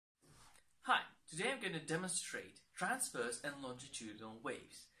Today I'm going to demonstrate transverse and longitudinal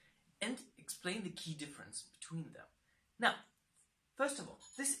waves and explain the key difference between them. Now, first of all,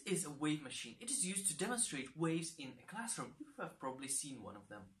 this is a wave machine. It is used to demonstrate waves in a classroom. You have probably seen one of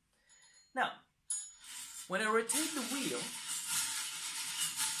them. Now, when I rotate the wheel,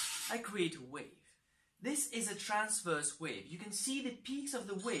 I create a wave. This is a transverse wave. You can see the peaks of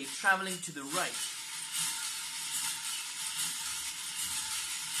the wave traveling to the right.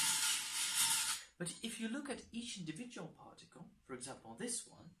 But if you look at each individual particle, for example this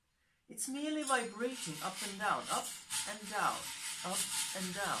one, it's merely vibrating up and down, up and down, up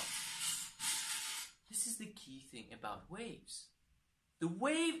and down. This is the key thing about waves. The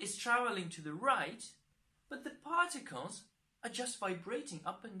wave is traveling to the right, but the particles are just vibrating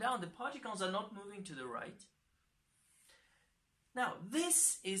up and down. The particles are not moving to the right. Now,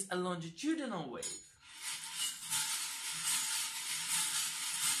 this is a longitudinal wave.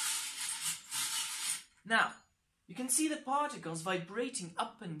 Now, you can see the particles vibrating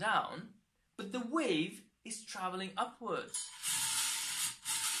up and down, but the wave is traveling upwards.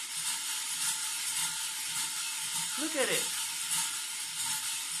 Look at it.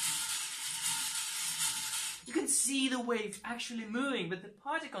 You can see the wave actually moving, but the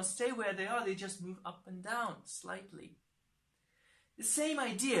particles stay where they are. They just move up and down slightly. The same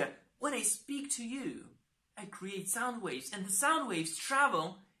idea, when I speak to you, I create sound waves, and the sound waves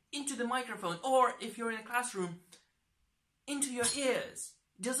travel into the microphone, or if you're in a classroom, into your ears.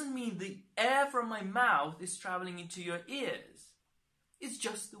 It doesn't mean the air from my mouth is traveling into your ears. It's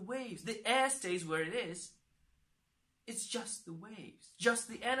just the waves. The air stays where it is. It's just the waves, just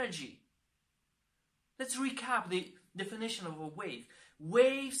the energy. Let's recap the definition of a wave.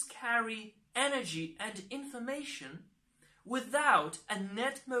 Waves carry energy and information without a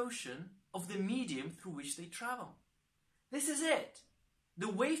net motion of the medium through which they travel. This is it. The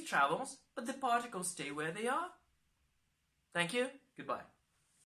wave travels, but the particles stay where they are. Thank you. Goodbye.